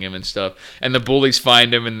 like, bullying him and stuff. And the bullies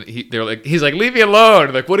find him, and he's like, leave me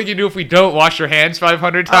alone. Like, what do you do if we don't wash your hands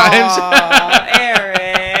 500 times? Oh,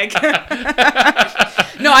 Eric.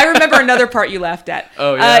 No, I remember another part you laughed at.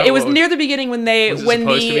 Oh yeah, it was near the beginning when the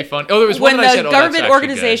government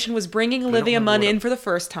organization was bringing Olivia Munn in for the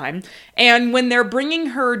first time, and when they're bringing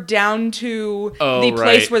her down to the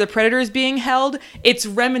place where the predator is being held, it's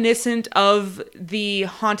reminiscent of the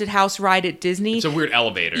haunted house ride at Disney. It's a weird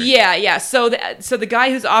elevator. Yeah. So the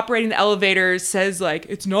guy who's operating the elevator says, like,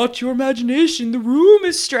 it's not your imagination, the room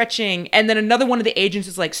is stretching, and then another one of the agents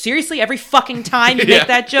is like, seriously, every fucking time you make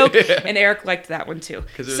that joke? And Eric liked that one too.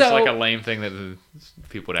 Because it was like a lame thing that the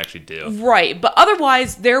people would actually do. Right. But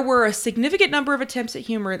otherwise, there were a significant number of attempts at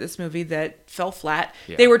humor at this movie that fell flat.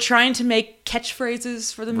 Yeah. They were trying to make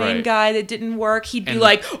catchphrases for the main guy that didn't work. He'd be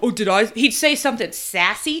like, he'd say something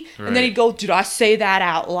sassy, and then he'd go, did I say that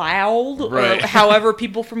out loud? Or however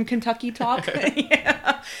people from Kentucky talk.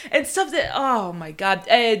 And stuff that, oh my God.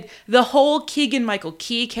 The whole Keegan-Michael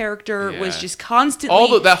Key character was just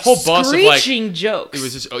constantly that whole bus screeching of, like, jokes. It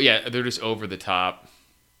was just, they're just over the top.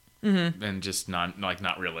 Mm-hmm. And just not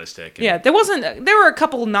realistic. And there were a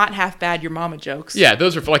couple not half bad your mama jokes. Yeah,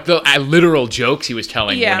 those were like the literal jokes he was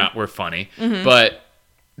telling were funny. Mm-hmm. But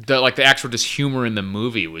the actual just humor in the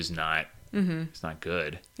movie was not it's not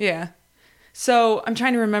good. Yeah. So I'm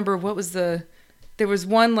trying to remember there was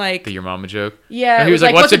one like the your mama joke. Yeah, he was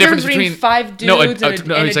like, what's the difference between 5 dudes and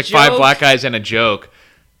he's like joke? 5 black guys and a joke.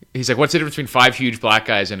 He's like, what's the difference between 5 huge black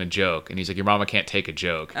guys and a joke? And he's like, your mama can't take a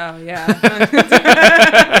joke. Oh, yeah. That's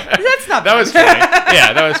not That was funny.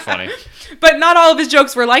 Yeah, that was funny. But not all of his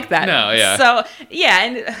jokes were like that. No, yeah. So, yeah,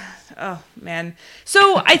 and... Oh, man.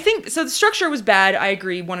 So, I think... So, the structure was bad. I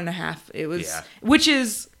agree. 1.5. It was... Yeah. Which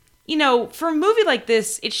is... for a movie like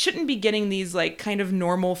this, it shouldn't be getting these like kind of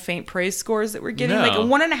normal faint praise scores that we're getting. No. Like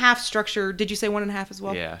a 1.5 structure. Did you say 1.5 as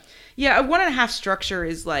well? Yeah. Yeah, a 1.5 structure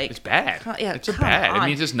is like... It's bad. Yeah, it's bad. It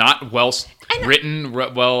means it's not well written,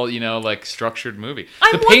 like structured movie.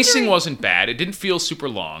 The pacing wasn't bad. It didn't feel super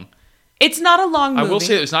long. It's not a long movie. I will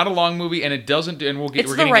say it's not a long movie, and it doesn't. And we're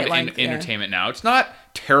getting into entertainment now. It's not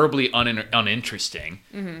terribly uninteresting.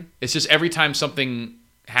 Mm-hmm. It's just every time something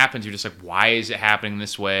happens, you're just like, why is it happening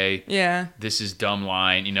this way? Yeah. This is dumb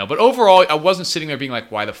line, But overall, I wasn't sitting there being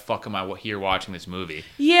like, why the fuck am I here watching this movie?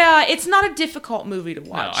 Yeah, it's not a difficult movie to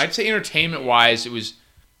watch. No, I'd say entertainment-wise, it was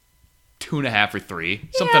 2.5 or 3,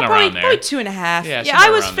 something around there. Probably 2.5. Yeah,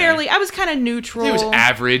 I was kind of neutral. It was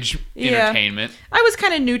average entertainment. I was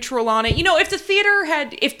kind of neutral on it.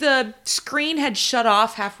 If the screen had shut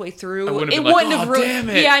off halfway through, it wouldn't have damn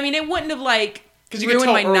it. Yeah, I mean, it wouldn't have like because you can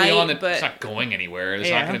tell early on that but it's not going anywhere.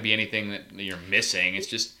 There's not going to be anything that you're missing. It's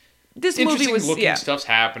just this movie was looking stuff's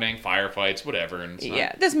happening, firefights, whatever. And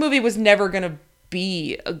this movie was never going to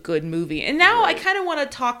be a good movie. And now I kind of want to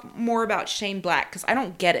talk more about Shane Black because I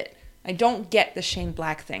don't get it. I don't get the Shane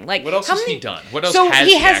Black thing. Like, what else has he done? What else has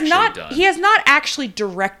he actually done? He has not actually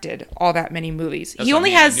directed all that many movies. He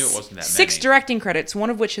only has 6 directing credits, one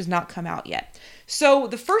of which has not come out yet. So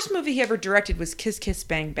the first movie he ever directed was Kiss Kiss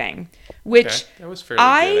Bang Bang, which that was fairly good,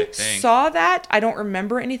 I think. saw that. I don't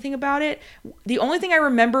remember anything about it. The only thing I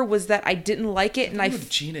remember was that I didn't like it, and with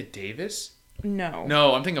Gina Davis.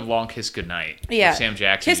 No, I'm thinking of Long Kiss Goodnight. Yeah, with Sam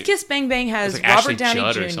Jackson. Kiss Kiss Bang Bang has like Robert Ashley Downey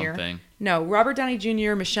Judd Jr. or something. No, Robert Downey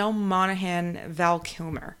Jr., Michelle Monaghan, Val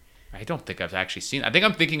Kilmer. I don't think I've actually seen. I think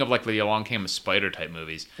I'm thinking of like the Along Came a Spider type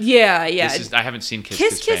movies. Yeah. I haven't seen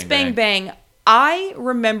Kiss Bang Bang. I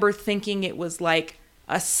remember thinking it was like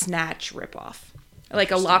a Snatch ripoff.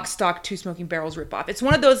 Like a Lock, Stock, Two Smoking Barrels ripoff. It's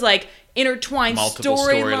one of those like intertwined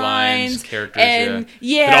storylines, characters, and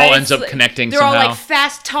it all ends up connecting. They're somehow. all like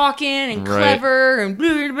fast talking and clever and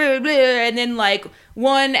blah, blah, blah, and then like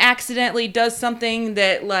one accidentally does something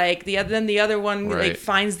that like the other one like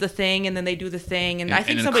finds the thing and then they do the thing and I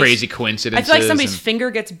think somebody's crazy coincidences. I feel like somebody's finger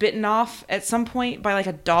gets bitten off at some point by like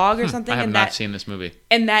a dog or something. I have not seen this movie,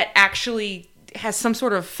 and that actually has some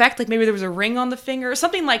sort of effect, like maybe there was a ring on the finger or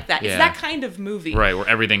something like that. It's that kind of movie, right? Where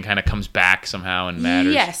everything kind of comes back somehow and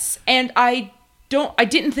matters. Yes, and I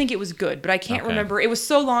didn't think it was good, but I can't remember. It was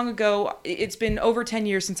so long ago. It's been over 10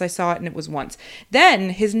 years since I saw it, and it was once.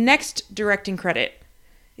 Then his next directing credit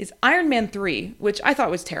is Iron Man 3, which I thought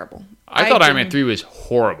was terrible. I thought Iron Man 3 was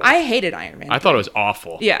horrible. I hated Iron Man 3. I thought it was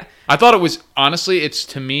awful. Yeah, I thought it was honestly. It's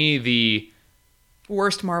to me the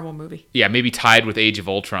worst Marvel movie. Yeah, maybe tied with Age of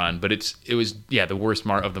Ultron, but it was the worst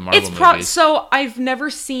of the Marvel movies. So I've never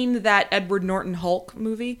seen that Edward Norton Hulk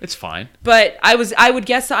movie. It's fine, but I would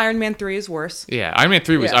guess that Iron Man 3 is worse. Yeah, Iron Man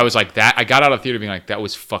 3 was. I was like that. I got out of theater being like, that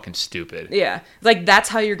was fucking stupid. Yeah, like that's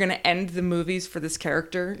how you're gonna end the movies for this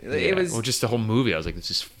character. Yeah. It was just the whole movie. I was like, this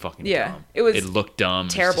is fucking dumb. It looked dumb.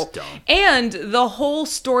 Terrible. It was just dumb. And the whole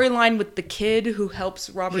storyline with the kid who helps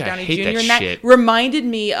Robert Downey Jr. That and that shit. reminded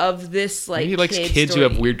me of this like. Maybe he likes kids who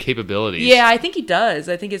have weird capabilities. Yeah, I think he does.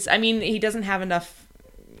 I think he doesn't have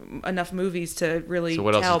enough movies to really. So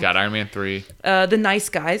what else has got? Iron Man 3. The Nice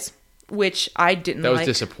Guys, which I didn't. That was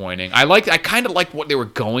disappointing. I kind of liked what they were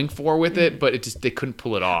going for with it, but they couldn't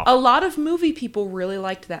pull it off. A lot of movie people really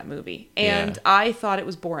liked that movie, and I thought it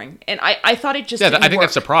was boring, and I thought it just. I think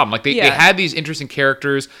that's the problem. Like they had these interesting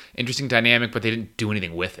characters, interesting dynamic, but they didn't do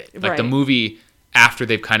anything with it. Like the movie. After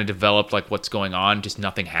they've kind of developed like what's going on, just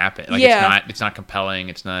nothing happened. Like it's not compelling.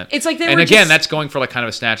 It's not. It's like that's going for like kind of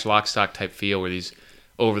a Snatch, Lock, Stock type feel where these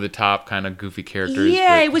over the top kind of goofy characters.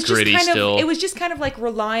 Yeah, but it was gritty just kind still. of. It was just kind of like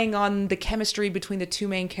relying on the chemistry between the two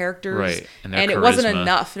main characters, right? And it wasn't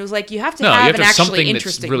enough. It was like you have to have an actually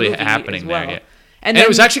interesting that's really movie happening as well. there. Yeah. And it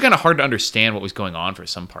was actually kind of hard to understand what was going on for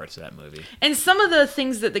some parts of that movie. And some of the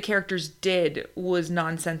things that the characters did was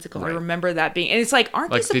nonsensical. Right. I remember that being... And it's like,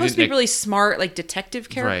 aren't they supposed to be really smart, like, detective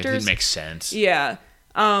characters? Right, it didn't make sense. Yeah.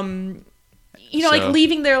 Like,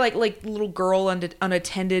 leaving their, like little girl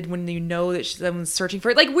unattended when you know that someone's searching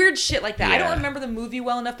for it. Like, weird shit like that. Yeah. I don't remember the movie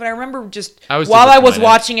well enough, but I remember while I was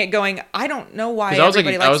watching it going, I don't know why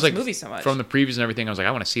everybody likes this movie so much. From the previews and everything, I was like,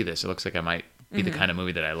 I want to see this. It looks like I might... be the kind of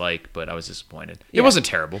movie that I like, but I was disappointed. It wasn't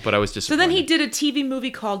terrible, but I was disappointed. So then he did a TV movie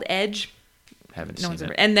called Edge. Haven't seen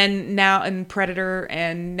it. And then now in Predator,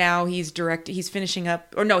 and now he's finishing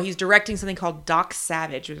up, or no, he's directing something called Doc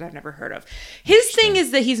Savage, which I've never heard of. His thing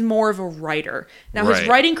is that he's more of a writer. Now his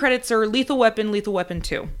writing credits are Lethal Weapon, Lethal Weapon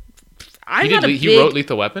 2. He wrote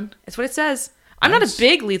Lethal Weapon? That's what it says. I'm not a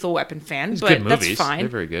big Lethal Weapon fan, but that's fine. They're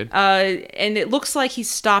very good. And it looks like he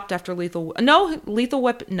stopped after Lethal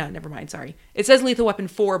Weapon. No, never mind. Sorry, it says Lethal Weapon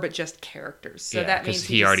 4, but just characters. So that means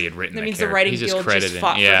he already had written. That means the writing guild just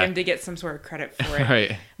fought for him to get some sort of credit for it.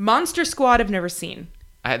 Right. Monster Squad, I've never seen.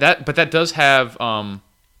 But that does have.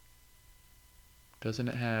 Doesn't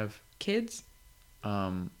it have kids?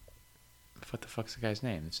 What the fuck's the guy's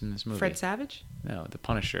name? It's in this movie. Fred Savage? No, the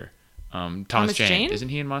Punisher. Thomas Jane. Isn't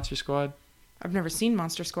he in Monster Squad? I've never seen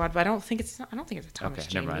Monster Squad, but I don't think it's a Thomas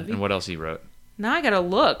Jane never mind. movie. And what else he wrote? Now I gotta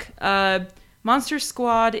look. Monster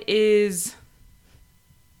Squad is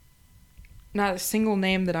not a single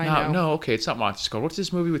name that I know. No, okay, it's not Monster Squad. What's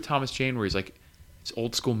this movie with Thomas Jane where he's like, it's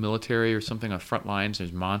old school military or something on front lines?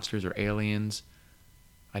 There's monsters or aliens.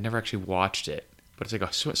 I never actually watched it, but it's like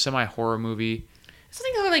a semi horror movie.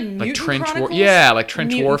 Something like Mutant trench Chronicles? like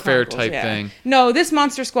trench Mutant warfare type thing. No, this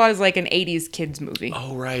Monster Squad is like an 80s kids movie.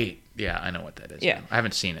 Oh, right. Yeah, I know what that is. Yeah. I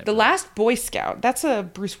haven't seen it. The Last Boy Scout. That's a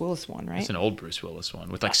Bruce Willis one, right? It's an old Bruce Willis one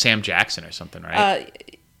with like Sam Jackson or something,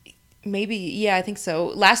 right? Maybe. Yeah, I think so.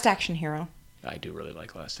 Last Action Hero. I do really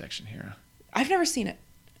like Last Action Hero. I've never seen it.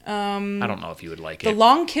 I don't know if you would like it. The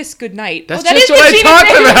Long Kiss Goodnight. That's just what I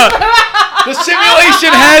talked about. The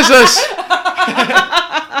simulation has us.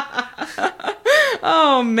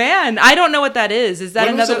 Oh man, I don't know what that is. Is that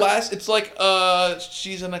when another? Was the last? It's like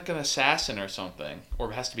she's like an assassin or something,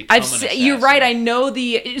 or has to become an assassin. You're right. I know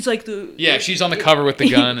it's like the. Yeah, she's on the cover with the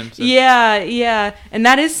gun and stuff. Yeah, and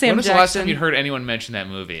that is Sam Jackson. When was the last time you heard anyone mention that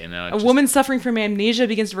movie? And a woman suffering from amnesia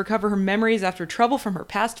begins to recover her memories after trouble from her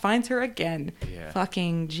past finds her again. Yeah.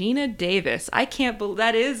 Fucking Gina Davis. I can't believe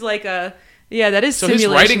that is like a. Yeah, that is simulation. So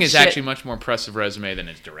his writing is actually much more impressive resume than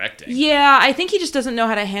his directing. Yeah, I think he just doesn't know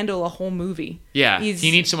how to handle a whole movie. Yeah,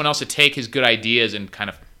 he needs someone else to take his good ideas and kind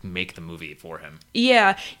of make the movie for him.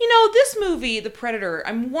 Yeah. This movie, The Predator,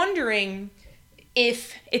 I'm wondering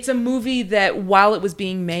if it's a movie that while it was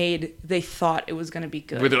being made, they thought it was going to be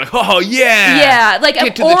good. Where they're like, oh, yeah! Yeah, like...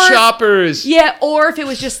 Get to the choppers! Yeah, or if it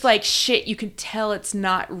was just like, shit, you can tell it's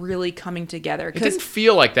not really coming together. It didn't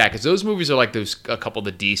feel like that, because those movies are like a couple of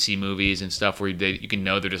the DC movies and stuff where you can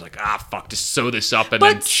know they're just like, fuck, just sew this up and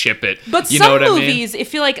then ship it. But you some know what movies, I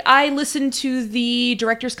feel like I listened to the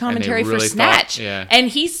director's commentary for Snatch,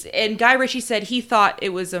 and Guy Ritchie said he thought it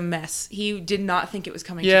was a mess. He did not think it was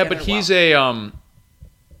coming together but he's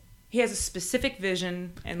he has a specific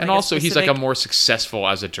vision, and also he's like a more successful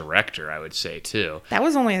as a director, I would say too. That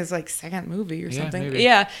was only his like second movie or something. Maybe.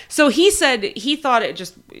 Yeah. So he said he thought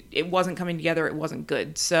it wasn't coming together. It wasn't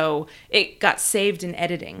good. So it got saved in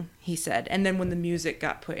editing, he said, and then when the music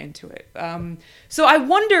got put into it. So I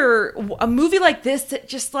wonder, a movie like this that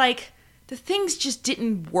just like the things just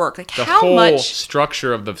didn't work. Like the whole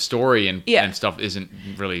structure of the story and stuff isn't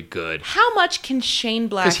really good. How much can Shane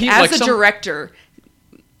Black as a director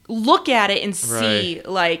look at it and see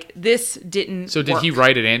like this didn't So did work. he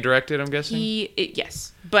write it and direct it, I'm guessing?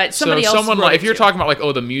 Yes. But somebody else someone wrote like, it if you're too. talking about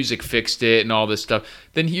like, the music fixed it and all this stuff,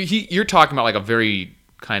 then you're talking about like a very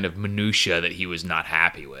kind of minutia that he was not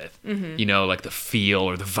happy with. Mm-hmm. Like the feel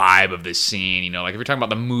or the vibe of this scene, like if you're talking about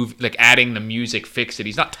the movie, like adding the music fixed it,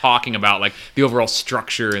 he's not talking about like the overall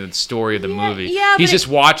structure and the story of the movie. Yeah, he's just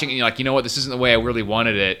watching and you're like, you know what, this isn't the way I really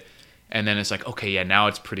wanted it. And then it's like, okay, yeah, now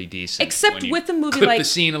it's pretty decent. Except with a movie clip like... the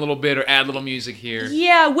scene a little bit or add a little music here.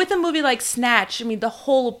 Yeah, with a movie like Snatch, I mean, the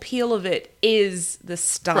whole appeal of it is the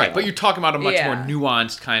style. Right, but you're talking about a much more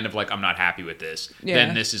nuanced kind of like, I'm not happy with this. Yeah.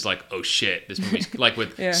 Then this is like, oh shit, this movie's like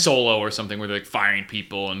with Solo or something where they're like firing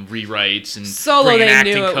people and rewrites and bringing an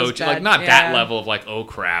acting coach. Like not that level of like, oh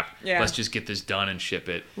crap, let's just get this done and ship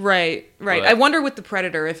it. Right. But I wonder with The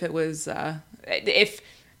Predator if it was...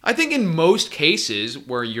 I think in most cases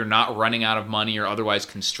where you're not running out of money or otherwise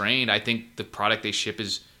constrained, I think the product they ship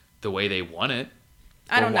is the way they want it.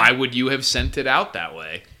 I don't know. Why would you have sent it out that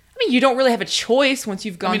way? I mean, you don't really have a choice once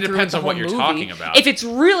you've gone through the whole movie. It depends on what you're talking about. If it's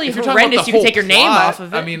really horrendous, you can take your name off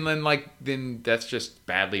of it. I mean, then that's just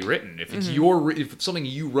badly written. If it's if it's something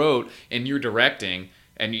you wrote and you're directing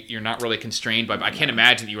and you're not really constrained by, I can't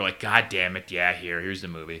imagine that you were like, God damn it, here's the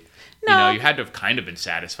movie. No. You had to have kind of been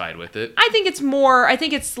satisfied with it. I think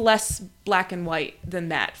it's less black and white than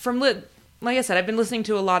that. Like I said, I've been listening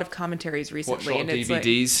to a lot of commentaries recently. Watched a lot of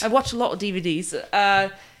DVDs? I've watched a lot of DVDs.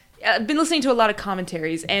 I've been listening to a lot of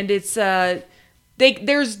commentaries, and it's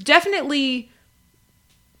there's definitely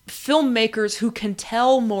filmmakers who can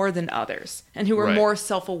tell more than others and who are more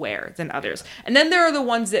self-aware than others. And then there are the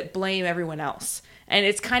ones that blame everyone else. And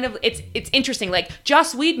it's kind of, it's interesting. Like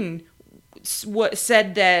Joss Whedon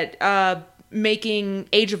said that making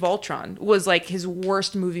Age of Ultron was like his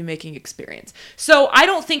worst movie making experience. So I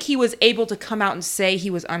don't think he was able to come out and say he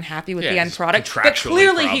was unhappy with the end product, but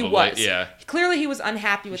clearly he was. Yeah. Clearly he was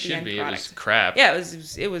unhappy with the end product. It was crap. Yeah,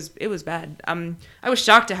 it was bad. I was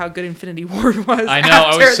shocked at how good Infinity War was. I know.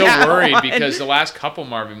 I was so worried because the last couple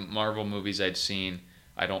Marvel movies I'd seen,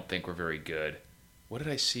 I don't think were very good. What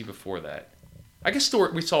did I see before that? I guess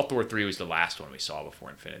we saw Thor 3 was the last one we saw before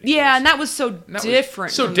Infinity War. Yeah, and that was so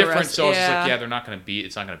different. So different. So I was just like, they're not going to be.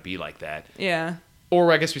 It's not going to be like that. Yeah.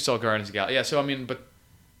 Or I guess we saw Guardians of the Galaxy. Yeah. So I mean, but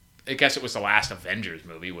I guess it was the last Avengers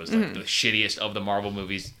movie. Was like the shittiest of the Marvel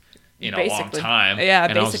movies in a long time. Yeah,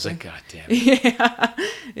 and basically. I was just like, God damn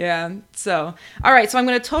it. Yeah. So, all right. So I'm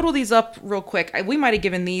going to total these up real quick. We might have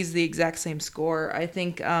given these the exact same score. I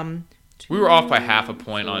think. We were off by half a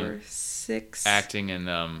point on 6 acting and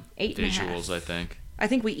visuals. I think. I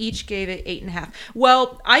think we each gave it 8.5.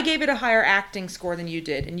 Well, I gave it a higher acting score than you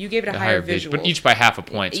did, and you gave it a higher visual. But each by half a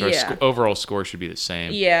point, so our overall score should be the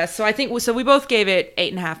same. Yeah, so I think we both gave it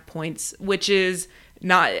 8.5 points, which is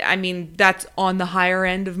not. I mean, that's on the higher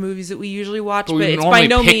end of movies that we usually watch, but it's by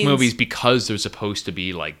no means. We pick movies because they're supposed to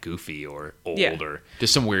be like goofy or old or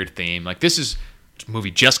there's some weird theme. Like this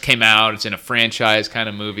movie just came out. It's in a franchise kind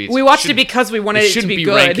of movie. We watched it because we wanted it to be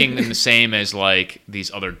good. It shouldn't be ranking the same as like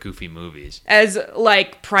these other goofy movies. As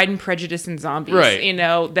like Pride and Prejudice and Zombies, right? You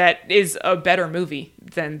know, that is a better movie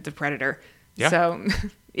than The Predator. Yeah. So,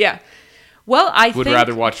 yeah. Well, I would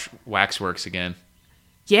rather watch Waxworks again.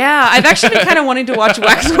 Yeah, I've actually been kind of wanting to watch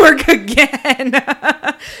Waxwork again.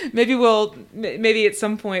 Maybe at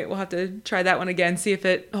some point we'll have to try that one again, see if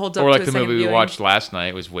it holds up. Or like to the movie we watched last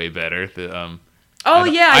night was way better.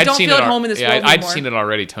 I don't feel at home in this world anymore. I'd seen it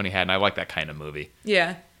already, Tony had, and I like that kind of movie.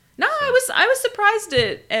 Yeah. No, so. I was surprised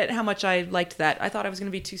at how much I liked that. I thought I was going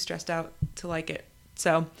to be too stressed out to like it.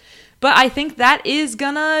 So, but I think that is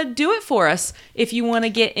going to do it for us. If you want to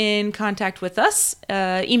get in contact with us,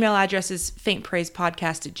 email address is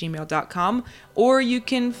faintpraisepodcast@gmail.com, or you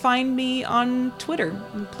can find me on Twitter.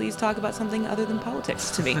 And please talk about something other than politics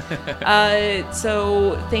to me.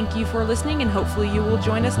 So thank you for listening, and hopefully you will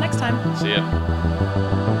join us next time. See ya.